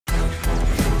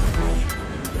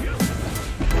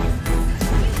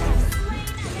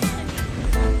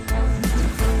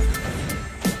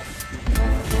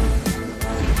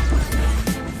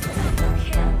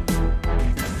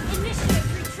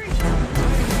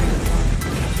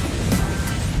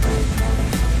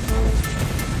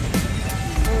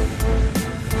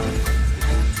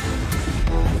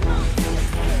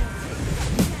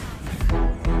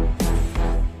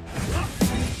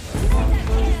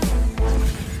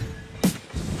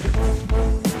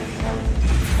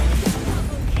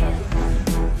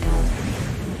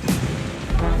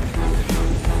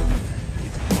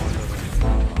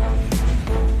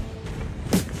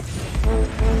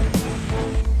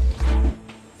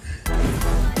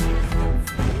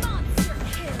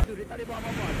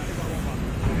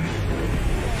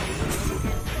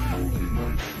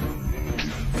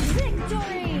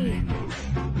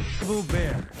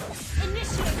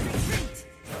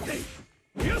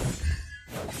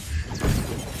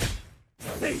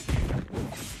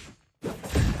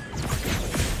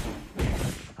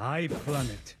I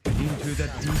plummet into the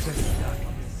deepest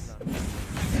darkness,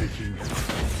 seeking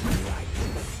light.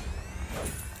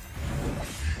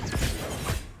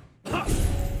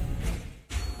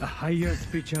 A higher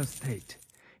spiritual state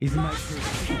is my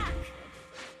pursuit,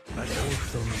 but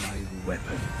also my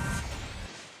weapon.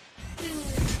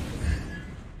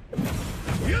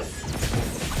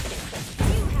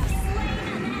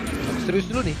 Serius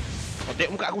dulu nih. Kau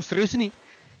tengok muka aku serius nih.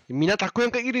 Minat aku yang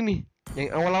kayak gini nih.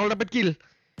 Yang awal-awal dapat kill.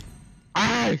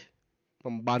 Ay!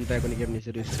 Membantai aku nih game nih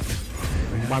serius.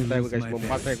 Membantai aku guys,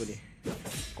 membantai aku nih.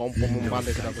 Kompom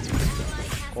membantai aku nih.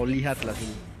 Kau lihatlah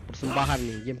sini. Persembahan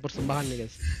nih, game persembahan nih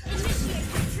guys.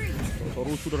 Kau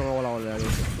rusuh dari awal-awal ya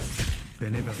guys.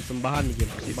 Persembahan nih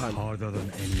game, persembahan.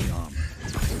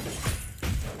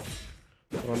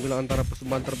 Orang bilang antara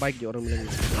persembahan terbaik ya orang bilang.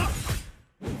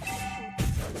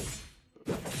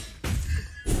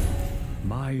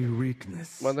 My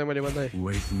weakness Bantai.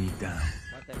 weighs me down.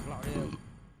 Bantai pelak dia.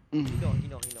 Hino.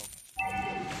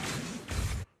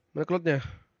 Mana klotnya?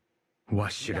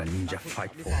 What should a ninja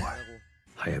fight for?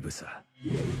 Hayabusa.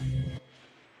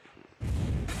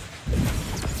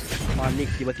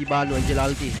 Panik tiba-tiba anu Angel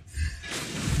ulti.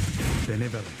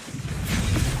 Benevolent.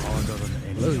 Harder than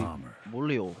any armor.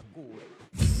 Boleh oh.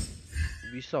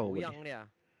 Bisa oh. Goyang dia.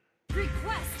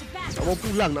 Nak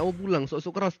mau pulang.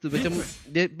 Sok-sok keras tu macam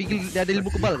dia pikir dia ada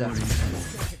ilmu kebal kah?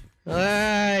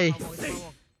 Hai.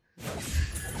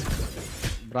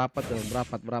 Berapa tu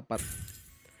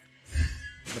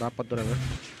orang?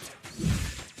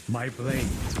 My blade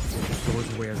goes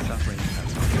where suffering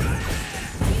happens.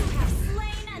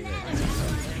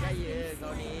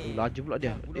 Laju pula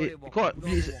dia. Kau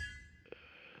please.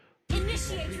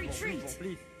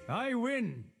 I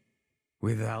win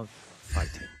without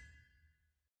fighting.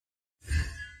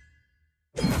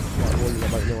 Tak boleh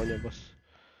balik nyawanya bos.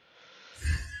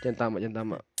 Jangan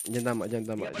tamak.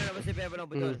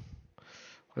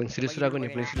 Paling serius aku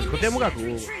nih, paling serius. Kau tengok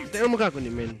muka aku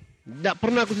nih men. Tak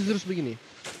pernah aku serius begini.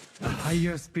 A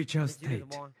higher spiritual state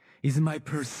is my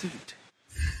pursuit,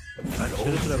 but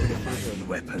also my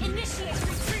weapon.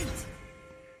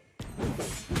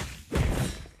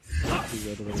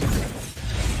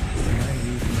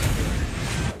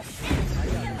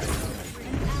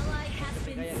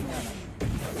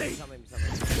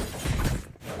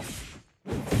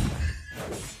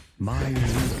 My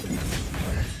weakness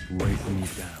weighs me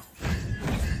down.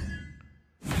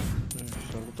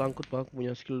 Sangkut pak aku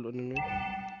punya skill ini.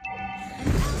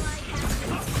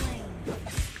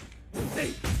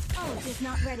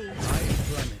 I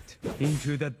plummet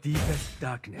into the deepest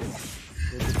darkness,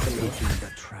 seeking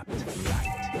the trapped light.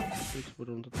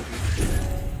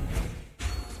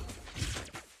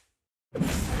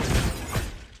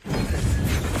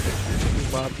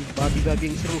 Babi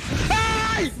yang seru.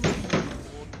 Hai!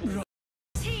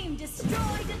 Team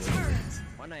destroy the turret.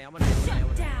 Mana? Shut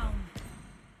down.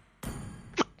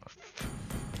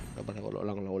 Apa tak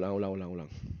ulang.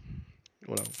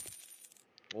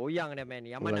 Goyang dia main.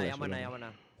 Yang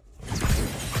mana?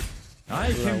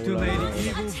 I came to lay the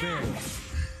evil bare.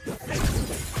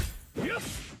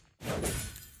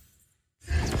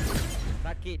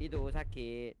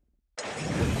 Sakit.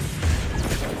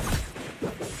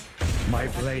 My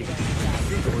blade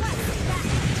goes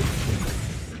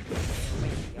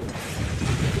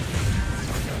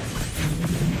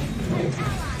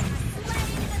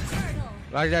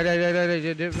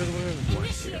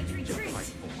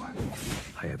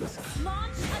Hayabusa.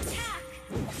 Launch attack.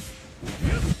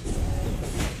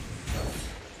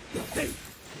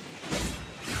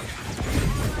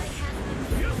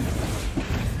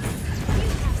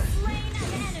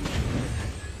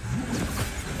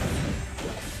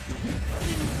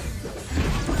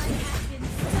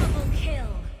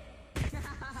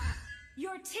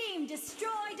 Your team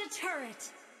destroyed a turret.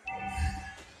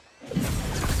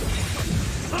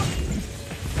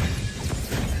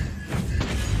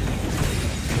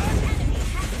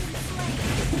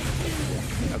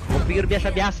 Kau pikir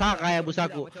biasa-biasa kayak Hayabusa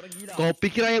aku. Kau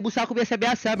pikir Hayabusa aku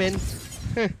biasa-biasa men.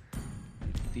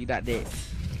 Tidak dek.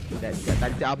 Tidak.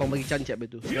 Tadi abang bagi cancap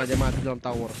itu. Sengaja mati dalam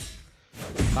tower.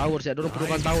 Tower sih, ada orang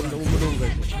perlukan tower untuk membunuh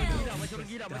guys.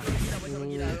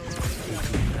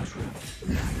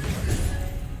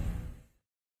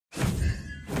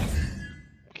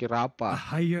 Kira apa? A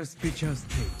higher spiritual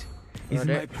state is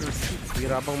my pursuit.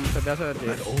 Kira abang biasa-biasa dek.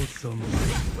 But also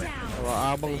Kalau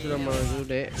abang sudah maju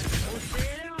dek.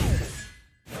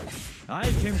 I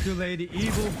came to lay the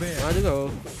evil bare. Maju kau.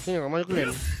 Sini kau maju ke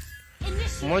lane.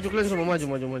 Maju ke lane semua maju.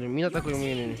 Minat aku yang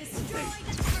ini.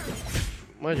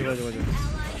 Maju.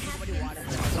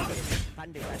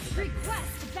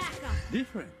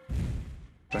 Different.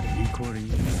 but equally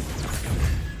Ally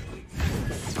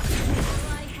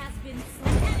has been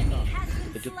slain. Enemy has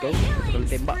been Kejut kau, slain. kalau Killing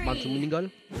tembak spree. langsung meninggal.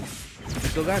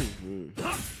 Kejut kan?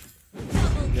 Double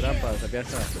Kira kill. apa?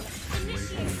 Biasa.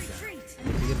 Initiate retreat.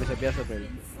 Pikir biasa-biasa friend.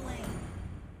 Been slain.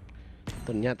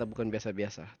 Ternyata bukan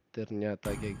biasa-biasa. Ternyata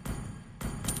geng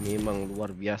memang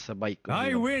luar biasa baik. kau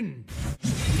I bilang. win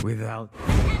without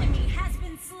Enemy has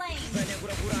been slain. Bukan yang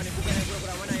pura-pura ni, bukan yang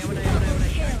pura-pura. Mana yang mana yang mana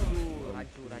yang mana.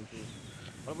 Racu.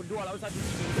 Kalau berdua lawan satu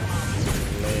sini.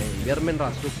 Boleh. Biar main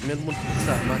rasuk, main pun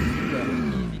bisa mati juga.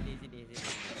 Sini.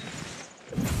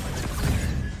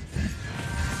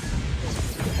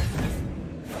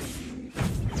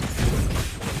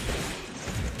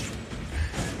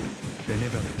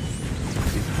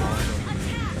 benevolence is hard on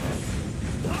me.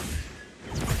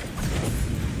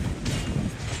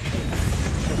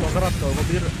 Kau keras kau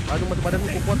biar anu mata badanmu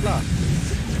kau kuat lah.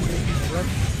 Kan?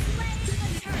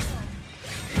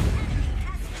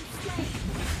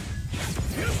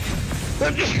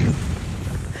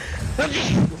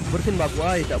 Bersin baku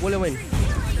ai, tak boleh main.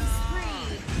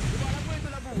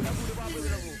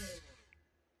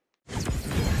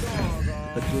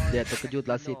 Terkejut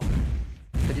lasit.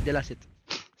 Terkejut dia lasit.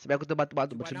 Sampai aku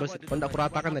terbatu-batu bersih-bersih. Kau nak aku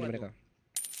ratakan tadi mereka.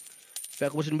 Sampai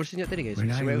aku bersin-bersihnya tadi guys.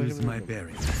 When I Sampai aku lose my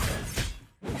bearings,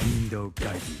 Indo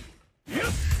guide me.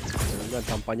 Jangan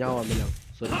tanpa nyawa bilang.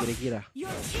 Sorry kira-kira. Your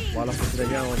team Walaupun tidak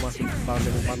nyawa masih tahan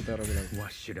dengan panter bilang.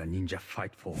 What should a ninja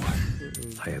fight for?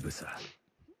 Hayabusa.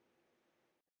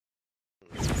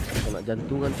 Kau nak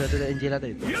jantungan saya Angela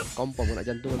tadi. Kompom kau nak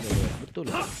jantungan saya. Betul.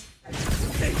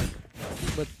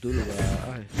 Betul lah.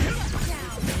 Ai.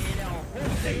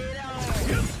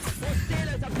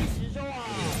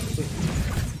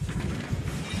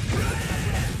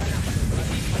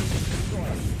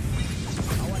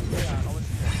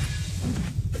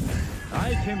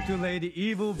 I came to lay the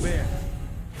evil bare.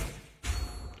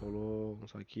 Tolong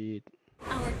sakit.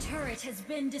 Our turret has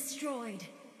been destroyed.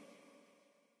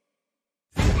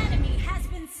 Enemy has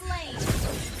been slain.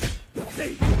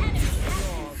 Enemy has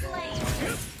been slain.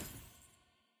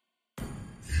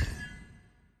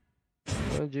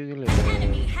 Aja gila.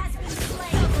 Enemy has been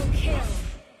slain. Double kill.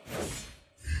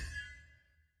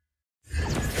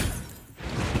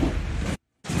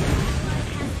 Our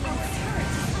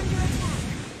turret is under attack.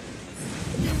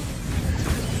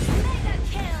 Mega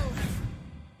kill.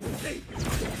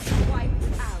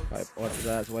 Wiped out. Wipe out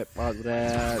berat, wipe out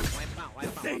berat.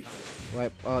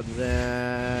 Wipe out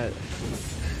berat.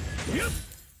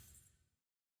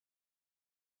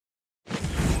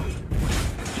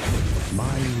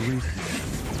 My wisdom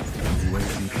is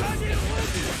waiting for me.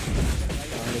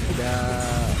 Paling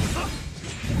tidak.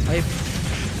 Aib.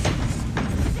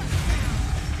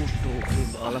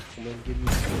 Alah main game ni.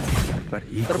 But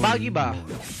equally Terbagi bah. more.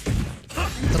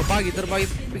 Terbagi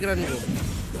pikiranku.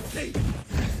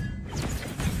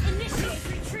 Initiate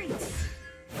retreat.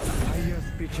 Higher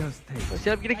spiritual state,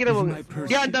 Siap kira-kira bang.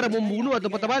 Dia antara membunuh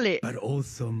atau patah balik. but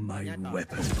also my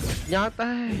weapon.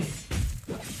 Nyata.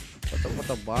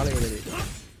 Patah balik tadi.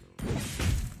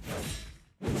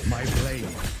 My blade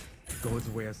goes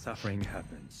where suffering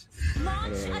happens.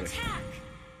 Launch attack.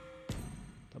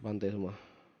 Tak bantai semua.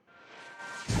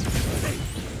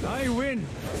 I win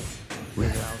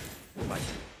without fight.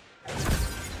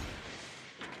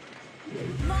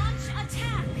 Launch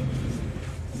attack.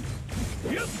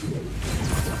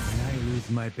 When I lose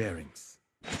my bearings,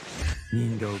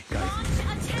 Nindo guides me. Launch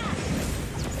attack.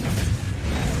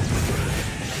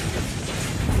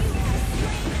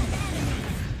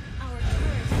 Our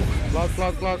turret. Cloud.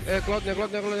 Cloudnya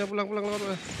pulang.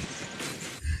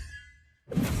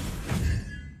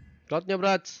 Cloudnya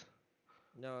berat.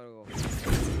 No.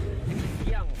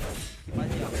 Yang.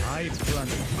 Panjang. I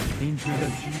plunge into the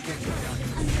deep of the dark.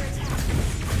 Under attack.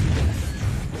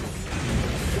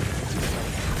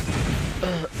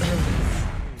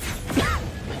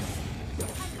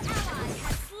 An ally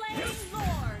has slain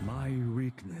Lord. My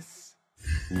weakness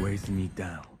weighs me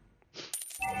down.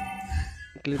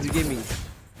 Clear gaming.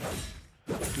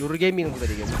 Peluru gaming aku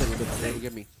tadi kan. Betul peluru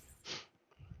gaming.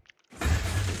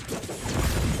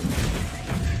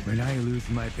 When I lose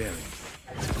my bearings,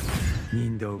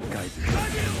 Nindo guides me.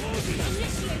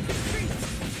 Initiate retreat.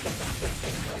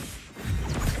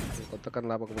 Kau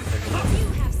tekanlah apa kemudian. You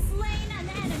have slain an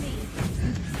enemy.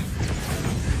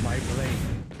 My blade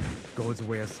goes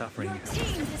where suffering Your happens.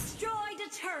 team destroyed a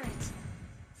turret.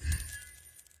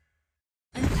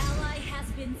 An ally has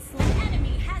been slain.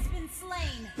 Enemy has been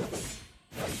slain.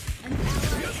 An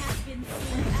ally has been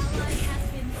slain. Ally has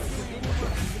been slain.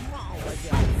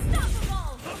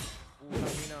 Unstoppable.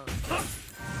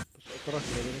 Keras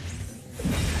dia ni.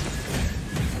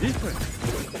 Different.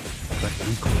 but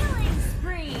equal. Killing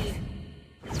spree.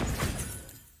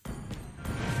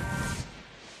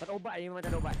 Tak ada ubat ni, memang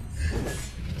tak ada ubat.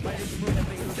 Sebab dia semua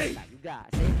dapat hero tak juga.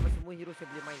 Saya memang semua hero saya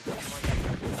boleh main.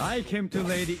 I came to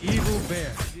lay the evil bare.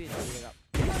 Duit saya cakap.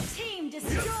 Your team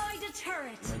destroyed a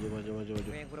turret. Maju.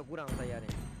 Yang kurang-kurang saya ni.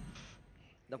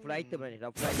 Dah full item dah ni,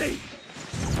 dah full item.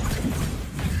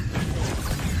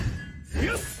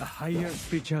 A higher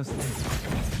spiritual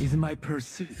state is my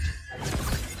pursuit,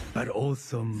 but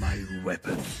also my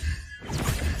weapon.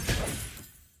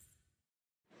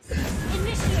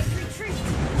 Initiate retreat.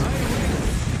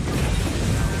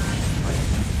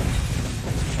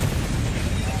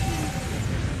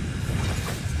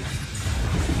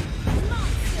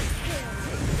 Monster kill.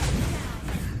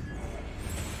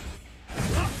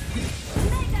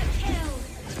 Mega kill.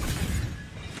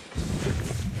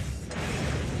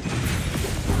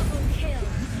 Double kill.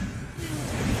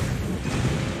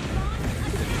 Launch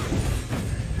attack.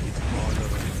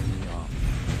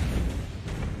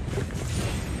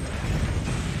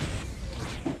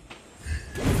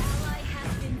 Ally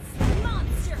has been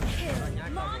monster kill.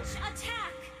 Launch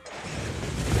attack.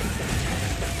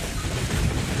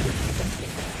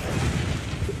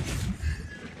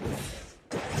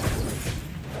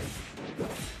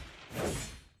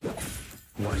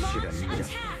 What should I Launch need?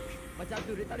 attack. Macam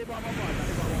tu, dia tak boleh buat apa-apa. Tak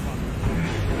boleh buat apa-apa.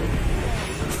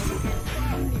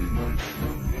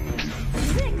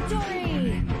 Victory.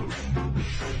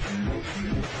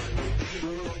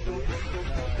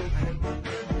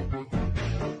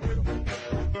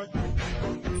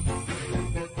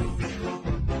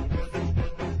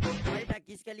 Mari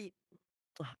lagi sekali.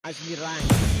 Azmiran,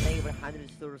 thank you for 100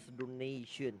 stars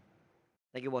donation.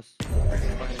 Thank you, bos.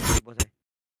 Bos saya.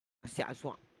 Asyik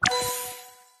aswak.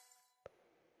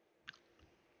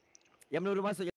 Yang belum masuk